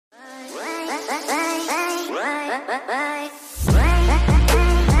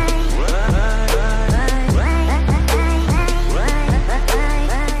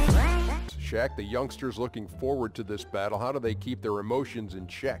back, the youngsters looking forward to this battle. How do they keep their emotions in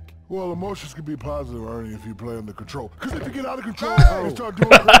check? Well, emotions can be positive, Ernie, if you play under control. Because if you get out of control and start doing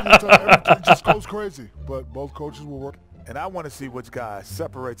crazy, everything just goes crazy. But both coaches will work. And I want to see which guy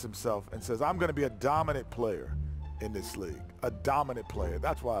separates himself and says, I'm going to be a dominant player in this league. A dominant player.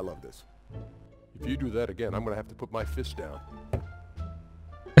 That's why I love this. If you do that again, I'm going to have to put my fist down.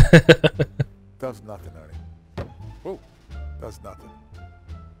 Does nothing, Ernie. Oh, does nothing.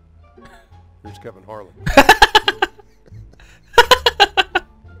 Here's Kevin Harlan.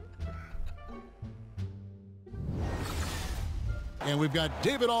 And we've got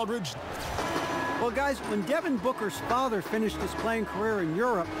David Aldridge. Well, guys, when Devin Booker's father finished his playing career in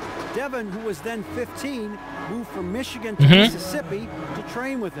Europe, Devin, who was then 15, moved from Michigan to Mississippi to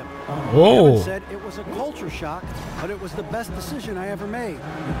train with him. Devin said it was a culture shock, but it was the best decision I ever made.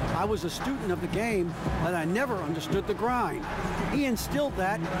 I was a student of the game, but I never understood the grind. He instilled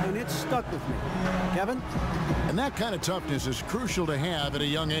that, and it stuck with me. Kevin? And that kind of toughness is crucial to have at a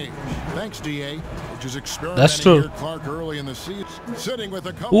young age. Thanks, DA, which is experimenting near Clark early in the season. Sitting with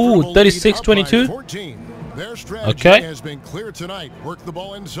a comfortable 36-22. 14. Their strategy has been clear tonight. Work the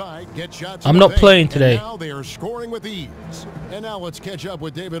ball inside, get shots. I'm not playing today. And now they are scoring with ease. And now let's catch up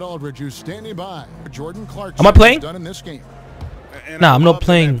with David Aldridge, who's standing by. Jordan Clarkson. Am I playing? Done in this game. Nah, I'm not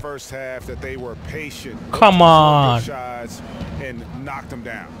playing. First half that they were patient. Come on. Shots and knocked them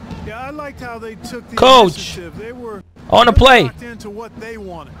down. Yeah, I liked how they took the Coach, initiative. They were I want to play. locked into what they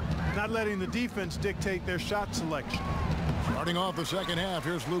wanted, not letting the defense dictate their shot selection. Starting off the second half,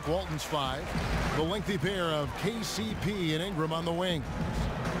 here's Luke Walton's 5. The lengthy pair of KCP and Ingram on the wing.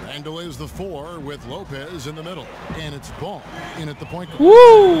 Randall is the 4 with Lopez in the middle. And it's Ball in at the point guard.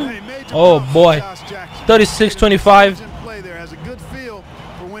 Woo! Oh boy. 36-25. Play there has a good feel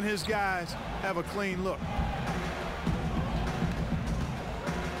for when his guys have a clean look.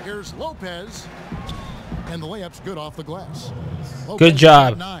 Here's Lopez. And the layup's good off the glass. Lopez Good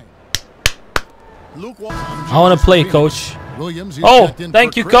job. I want to play, Coach. Oh,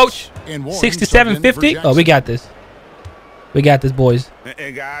 thank you, Coach. 67-50. Oh, we got this. We got this, boys.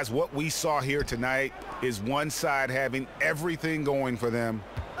 And guys, what we saw here tonight is one side having everything going for them.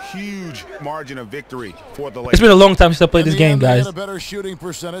 Huge margin of victory for the Lakers. It's been a long time since I played this game, guys. A better shooting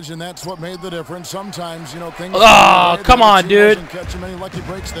percentage, and that's what made the difference. Sometimes, you know, things. Oh, come on, dude. Catch many lucky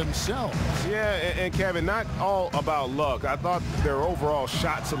breaks themselves. Yeah, and Kevin, not all about luck. I thought their overall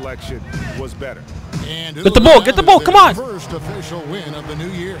shot selection was better. And get the ball, come on. First official win of the new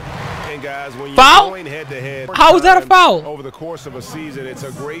year. And guys, when you're going head to head, how is that a foul? Over the course of a season, it's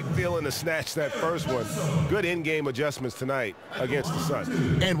a great feeling to snatch that first one. Good in-game adjustments tonight against the Suns.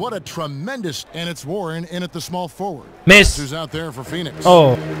 And what a tremendous, and it's Warren in at the small forward. Miss. Who's out there for Phoenix.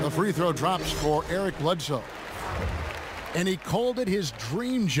 Oh. The free throw drops for Eric Bledsoe. And he called it his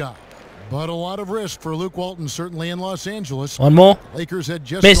dream job. But a lot of risk for Luke Walton, certainly in Los Angeles. One more. Lakers had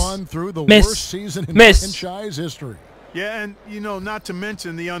just gone through the worst season in franchise history. Yeah, and, you know, not to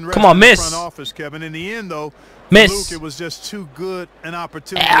mention the unrest in the front office, Kevin. In the end, though, Luke, it was just too good an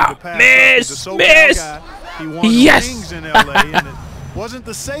opportunity to pass. Miss. Guy. He won rings in L.A., and it wasn't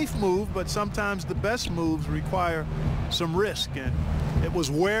the safe move, but sometimes the best moves require some risk, and it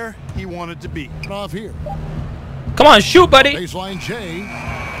was where he wanted to be. Off here. Come on, shoot, buddy. Baseline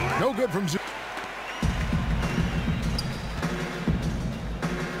J. No good from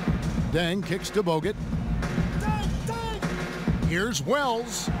Dang kicks to Bogut. Here's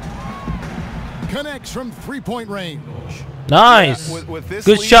Wells. Connects from three-point range. Nice. Yeah, with this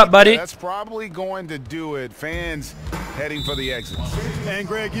good lead, shot, buddy. That's probably going to do it. Fans heading for the exits. And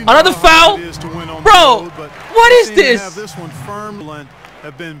Greg, you another foul? Bro, what is this? Have this one firm and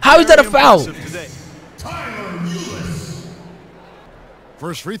have been how is that a foul? Today.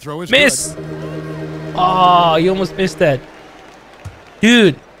 First free throw is miss. Good. Oh, you almost missed that.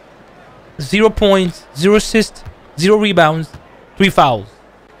 Dude, 0 points, 0 assists, 0 rebounds, 3 fouls.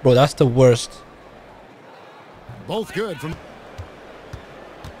 Bro, that's the worst. Both good from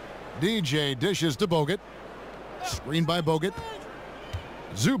DJ dishes to Bogut. Screen by Bogut.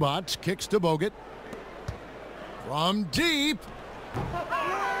 Zubac kicks to Bogut. From deep.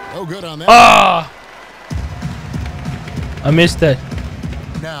 No good on that. Ah! I missed that.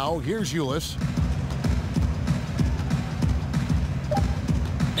 Now, here's Ulis.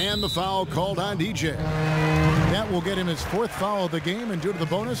 And the foul called on DJ. That will get him his 4th foul of the game, and due to the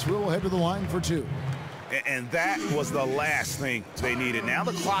bonus, we'll head to the line for 2. And that was the last thing they needed. Now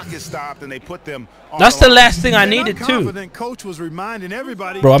the clock is stopped, and they put them on That's the last thing I needed, too. Coach was reminding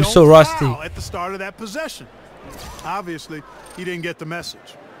everybody, bro, I'm so rusty. At the start of that possession. Obviously, he didn't get the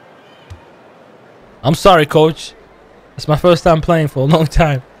message. I'm sorry, Coach. It's my first time playing for a long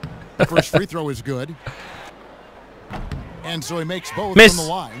time. The first free throw is good. And so he makes both Miss. from the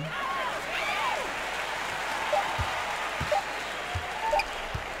line.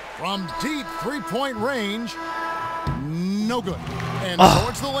 From deep three-point range, no good. And so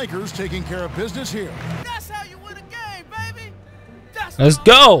it's the Lakers taking care of business here. That's how you win a game, baby. That's Let's what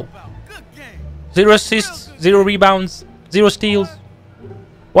go. I'm about. Good game. 0 assists, 0 rebounds, 0 steals.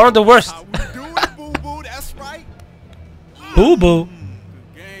 One of the worst. How we doing, boo-boo? That's right. Boo boo.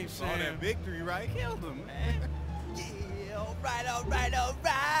 Good game, Sam. Saw that victory, right? Killed him, man. Yeah, all right, all right, all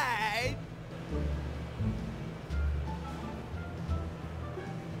right.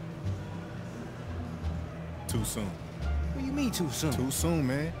 Too soon. What do you mean too soon? Too soon,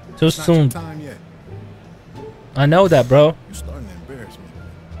 man. Too It's not soon. your time yet. I know that, bro. You starting to embarrass me.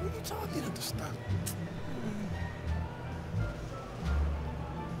 What are you talking about? Stop.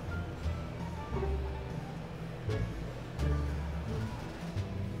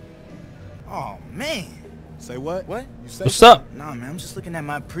 Oh, man. Say what? What? You say What's up? Nah, man, I'm just looking at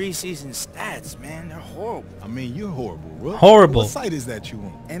my preseason stats, man. They're horrible. I mean, you're horrible, bro. Horrible. What site is that you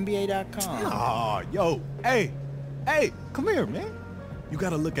on? NBA.com. Oh, yo. Hey, come here, man. You got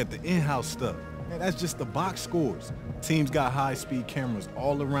to look at the in-house stuff. Man, that's just the box scores. Teams got high-speed cameras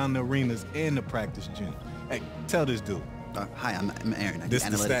all around the arenas and the practice gym. Hey, tell this dude. Hi, I'm Aaron. I This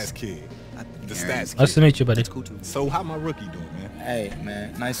do the analytics. stats kid. The Aaron. stats Nice to kid. meet you, buddy. That's cool too. So how my rookie doing, man? Hey,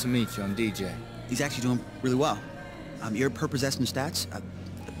 man. Nice to meet you. I'm DJ. He's actually doing really well. Your per possession stats,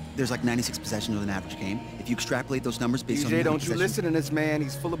 there's like 96 possessions of an average game. If you extrapolate those numbers based on DJ, the don't you listen to this man.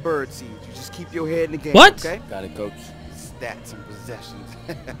 He's full of bird seeds. You just keep your head in the game, What? okay? Got it, coach. Stats and possessions.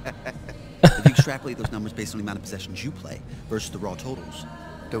 If you extrapolate those numbers based on the amount of possessions you play versus the raw totals.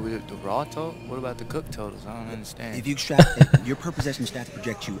 The raw total? What about the cook totals? I don't understand. If you extrapolate, your per possession stats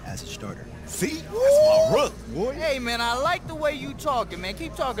project you as a starter. See? That's my rook, boy. Hey, man, I like the way you talking, man.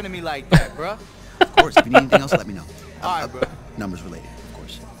 Keep talking to me like that, bro. Of course, if you need anything else, let me know. All right, bro. Numbers related, of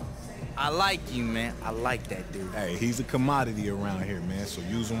course. I like you, man. I like that dude. Hey, he's a commodity around here, man, so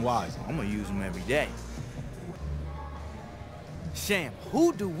use him wisely. I'm gonna use him every day. Sham,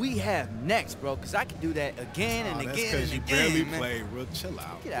 who do we have next, bro? Because I can do that again and That's again because and you again, barely man. played, real. Chill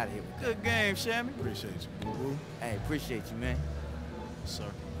out. Get out of here with that. Good game, Shammy. Appreciate you, boo-boo. Hey, appreciate you, man. Sir.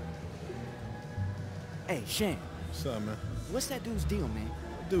 Hey, Sham, What's up, man? what's that dude's deal, man?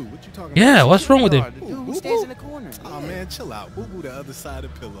 Dude, what you talking Yeah, about? what's wrong with The him? dude who Boo-boo? stands in the corner. Oh, man, chill out. Boo-boo the other side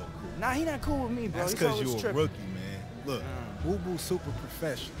of the pillow. Cool. Nah, he not cool with me, bro. That's He's because always you're a tripping. rookie, man. Look, Boo-Boo's super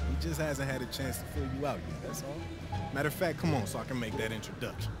professional. He just hasn't had a chance to fill you out yet, that's all. Matter of fact, come on so I can make that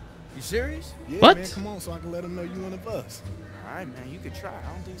introduction. You serious? Yeah, What? man, come on so I can let him know you one of us. All right, man. You could try.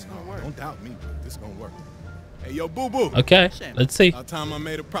 I don't think it's gonna work. Don't doubt me, bro. This gonna work. Hey, yo, Boo-Boo. Okay, let's see. About time I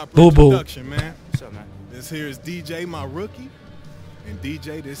made a proper Boo-boo. introduction, man. What's up, man? This here is DJ, my rookie. And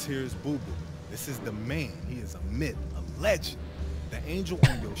DJ, this here is Boo-Boo. This is the man. He is a myth, a legend. The angel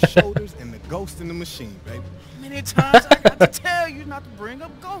on your shoulders and the ghost in the machine, baby. How many times I got to tell you not to bring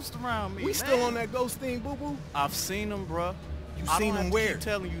up ghosts around me, We man? still on that ghost thing, Boo-Boo? I've seen them, bro. You I seen don't them have to where? keep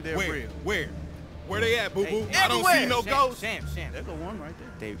telling you they're Where? real. Where? Where they at, Boo-Boo? Hey, I don't see everywhere. no Sam, ghosts. Sam. There's the one right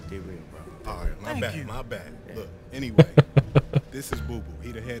there. They real, bro. All right, my Thank bad, you. my bad. Look, anyway, this is Boo-Boo.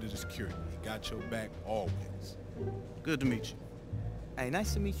 He the head of the security. He got your back always. Good to meet you. Hey,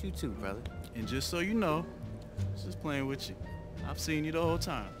 nice to meet you too, brother. And just so you know, just playing with you. I've seen you the whole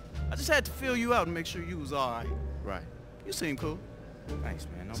time. I just had to fill you out and make sure you was all right. Right. You seem cool. Thanks,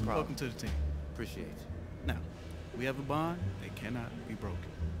 man. No So problem. welcome to the team. Appreciate you. Now, we have a bond that cannot be broken.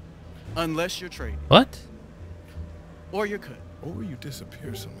 Unless you're traded What? or you're cut. Or you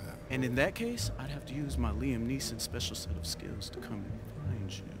disappear somehow. And in that case, I'd have to use my Liam Neeson special set of skills to come and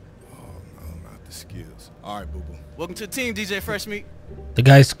find you. Oh, no, not the skills. All right, Boo-Boo. Welcome to the team, DJ Fresh Meat. The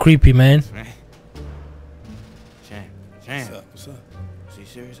guy's creepy, man. Man. Sham. What's up? What's up? Is he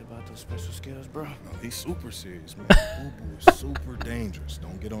serious about those special skills, bro? No, he's super serious, man. Boo-Boo is super dangerous.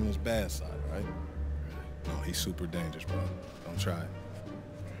 Don't get on his bad side, right? No, he's super dangerous, bro. Don't try it.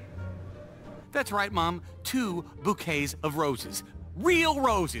 That's right, Mom. 2 bouquets of roses. Real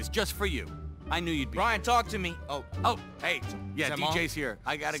roses, just for you. I knew you'd be... Brian, talk to me. Oh, hey. Yeah, Is that DJ's Mom? here.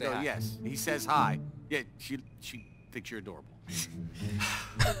 I gotta Say go, hi. yes. He says hi. Yeah, she thinks you're adorable.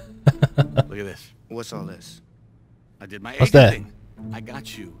 Look at this. What's all this? I did my What's agent that? thing. I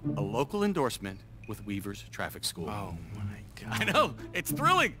got you a local endorsement with Weaver's Traffic School. Oh my God. I know. It's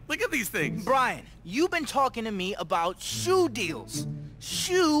thrilling. Look at these things. Brian, you've been talking to me about shoe deals.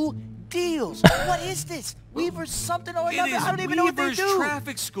 Shoe deals. What is this? Weaver's something or It another? is I don't even know what they Weaver's do.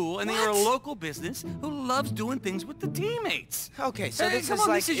 Traffic School, and they are a What? local business who loves doing things with the teammates. Okay, so Hey, this come is on,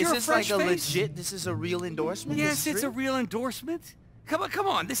 like, this is is your this like fresh a face. legit, this is a real endorsement? Yes, This is it's a real? real endorsement. Come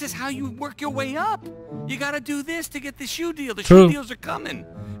on. This is how you work your way up. You got to do this to get the shoe deal. The True. shoe deals are coming.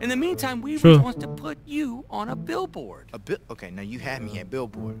 In the meantime, Weavers wants to put you on a billboard. Okay, now you had me at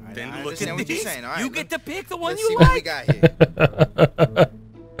billboard. Then I look at understand what you're this. saying. All right, You get to pick the one let's you see like. what we got here.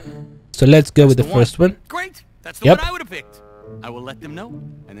 So let's go with the first one. Great. That's the Yep. one I would have picked. I will let them know,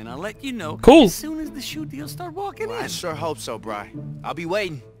 and then I'll let you know. Cool. As soon as the shoe deals start walking Well, in. I sure hope so, Bri. I'll be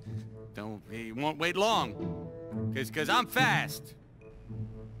waiting. You won't wait long. Cause I'm fast.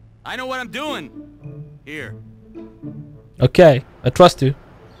 I know what I'm doing. Here. Okay, I trust you.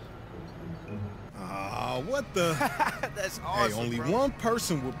 What the? That's Hey, awesome, only bro. one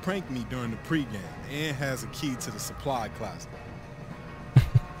person will prank me during the pregame and has a key to the supply closet.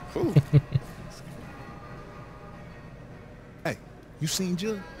 Ooh. Hey, you seen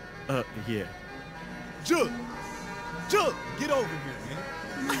Jug? Yeah. Jug! Jug! Get over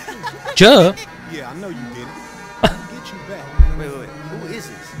here, man. Jug? Yeah, I know you did it. I'll get you back. Wait. Who is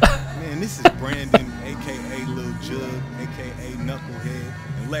this? Man, this is Brandon, a.k.a. Lil Jug, a.k.a. Knucklehead.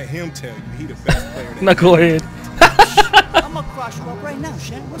 And let him tell you he the best player. Knucklehead. I'm gonna cross you up right now,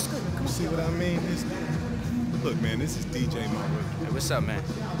 Shan. What's good? Come on. See what I mean? Look, man, this is DJ My Rookie. Hey, what's up, man?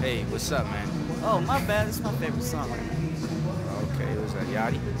 Hey, what's up, man? Oh, my bad. It's my favorite song. Okay, was that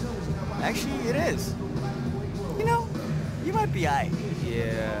Yachty? Actually, it is. You know, you might be aight.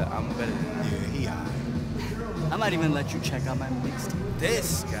 Yeah, I'm better than that. Yeah, he aight. I might even let you check out my mixtape.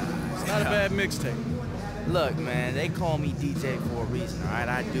 This guy. It's not a bad mixtape. Look, man, they call me DJ for a reason, all right?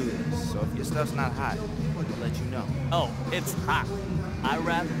 I do this. So if your stuff's not hot, I'll let you know. Oh, it's hot. I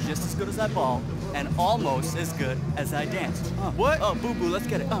rap just as good as I ball, and almost as good as I dance. What? Oh, boo-boo, let's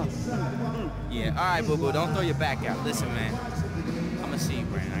get it. Yeah, all right, boo-boo, don't throw your back out. Listen, man, I'm gonna see you,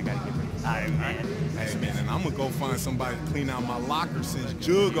 Brandon. I gotta get ready. All right, man. Hey, man, and I'm gonna go find somebody to clean out my locker since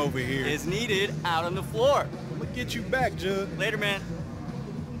Jug over here. Is needed out on the floor. I'm gonna get you back, Jug. Later, man.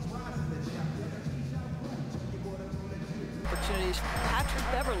 Opportunities. Patrick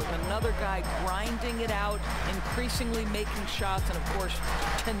Beverly, another guy grinding it out, increasingly making shots, and of course,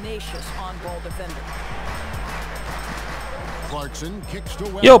 tenacious on-ball defender. Clarkson kicks to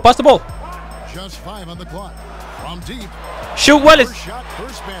Wells. Yo, pass the ball. Just 5 on the clock. From deep. Shoot Willis. First shot,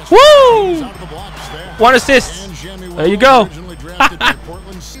 first basket. Woo! He's out of the blocks there. One assist. And Jamie There you Wells, go. originally drafted by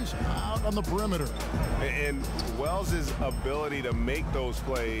Portland, he's out on the perimeter. And Wells's ability to make those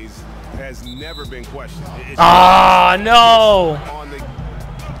plays has never been questioned. Ah, no. On the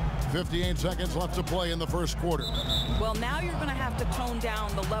 58 seconds left to play in the first quarter. Well, now you're going to have to tone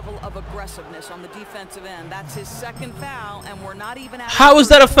down the level of aggressiveness on the defensive end. That's his second foul, and we're not even at. How is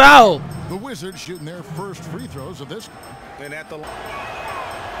that a foul? The Wizards shooting their first free throws of this. and at the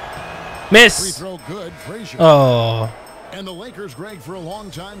Miss. Free throw good, Frazier. Oh. And the Lakers, Greg, for a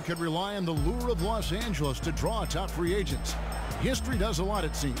long time could rely on the lure of Los Angeles to draw top free agents. History does a lot,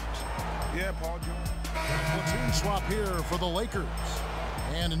 it seems. Yeah, Paul George. Platoon swap here for the Lakers.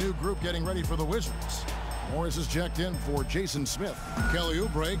 And a new group getting ready for the Wizards. Morris is checked in for Jason Smith. Kelly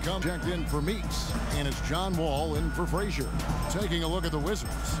Oubre comes checked in for Meeks. And it's John Wall in for Frazier. Taking a look at the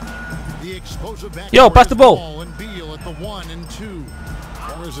Wizards. The explosive back. Yo, pass the ball. And Beal at the 1 and 2.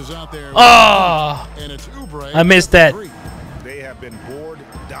 Morris is out there. Oh. And it's Oubre. I missed that. They have been board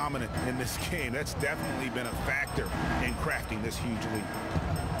dominant in this game. That's definitely been a factor in crafting this huge lead.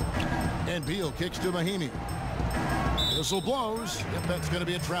 And Beal kicks to Mahimi. Whistle blows. Yep, that's going to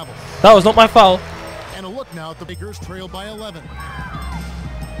be a travel. That was not my foul. And a look now at the Lakers trail by 11.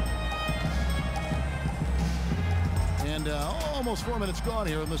 And almost 4 minutes gone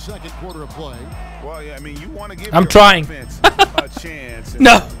here in the second quarter of play. Well, yeah, I mean, you want to give I'm your trying. offense a chance. And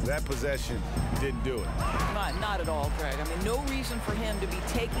No. That possession didn't do it. Not at all, Greg. I mean, no reason for him to be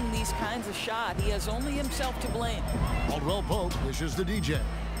taking these kinds of shots. He has only himself to blame. Caldwell Pope dishes to DJ.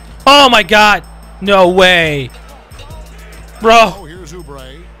 Oh my God. No way. Bro. Oh, here's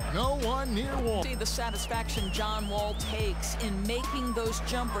Oubre. No one near Wall. See the satisfaction John Wall takes in making those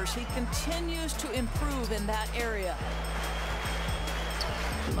jumpers. He continues to improve in that area.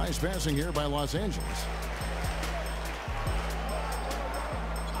 Nice passing here by Los Angeles.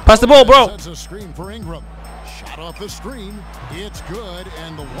 Pass the ball, bro. Sets a screen for Ingram. Shot off the screen. It's good.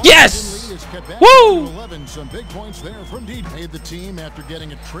 And the Yes! lead is kept back Woo! to 11. Some big points there from D. Made the team after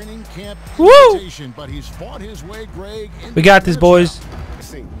getting a training camp Woo! invitation, but he's fought his way, Greg. We got this, boys.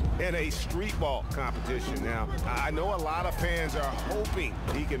 In a street ball competition. Now, I know a lot of fans are hoping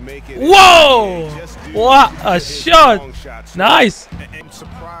he can make it. Whoa! What a shot! Nice. I'm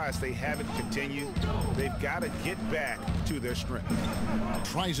surprised they haven't continued. They've got to get back to their strength.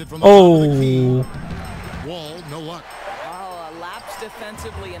 Tries it from the top of the key. Oh. Wall, no luck. Oh, a collapse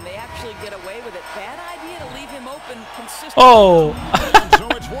defensively, and they actually get away with it. Bad idea to leave him open consistently. Oh, So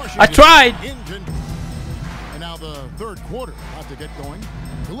it's I tried. And now the third quarter about to get going.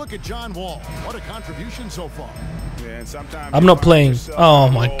 To look at John Wall. What a contribution so far. Yeah, and sometimes I'm not playing. Oh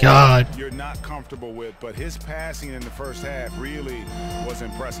my God. You're not comfortable with, but his passing in the first half really was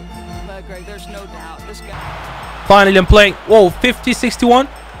impressive. But Greg, there's no doubt this guy. Finally, I'm playing. Whoa, 50-61.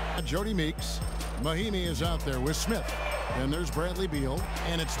 Jody Meeks. Mahimi is out there with Smith. And there's Bradley Beal.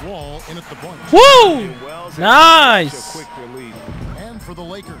 And it's Wall in at the point. Woo! Nice. Quick relief. And for the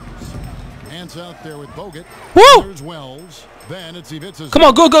Lakers. Hands out there with Bogut. Woo! There's Wells. Then it's Ivica. Come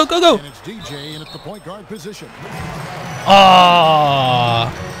on, go, go, go, go. And it's DJ in at the point guard position.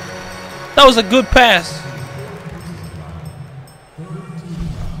 Ah, that was a good pass.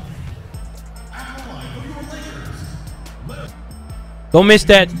 Don't miss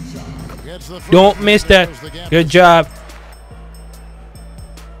that. Don't miss that. Good job.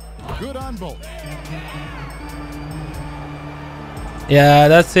 Good on both. Yeah,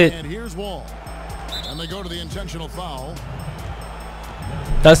 that's it. And here's Wall. And they go to the intentional foul.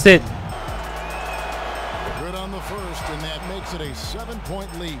 That's it. Good on the first, and that makes it a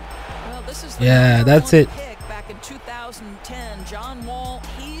 7-point lead. Well, this is the that's it. pick back in 2010. John Wall,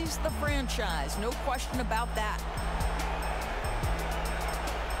 he's the franchise. No question about that.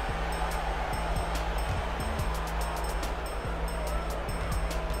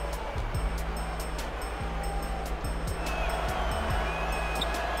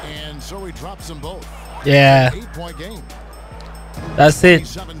 And so he drops them both. Yeah. 8-point game. That's it.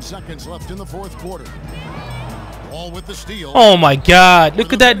 7 seconds left in the fourth quarter. Wall with the steal. Oh my God.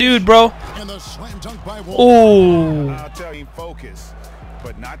 Look at that dude, bro. And the slam dunk by Wall. Oh. I'll tell you, focus,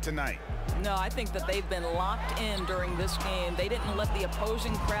 but not tonight. No, I think that they've been locked in during this game. They didn't let the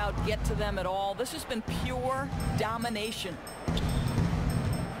opposing crowd get to them at all. This has been pure domination.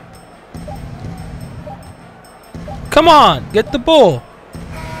 Come on, get the ball.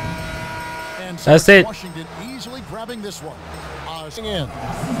 And That's it. Washington easily grabbing this one. In.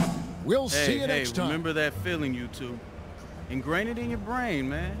 We'll see you next time. Remember that feeling, you two. Ingrain it in your brain,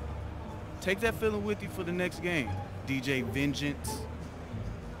 man. Take that feeling with you for the next game. DJ Vengeance.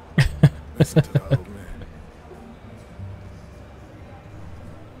 Listen to the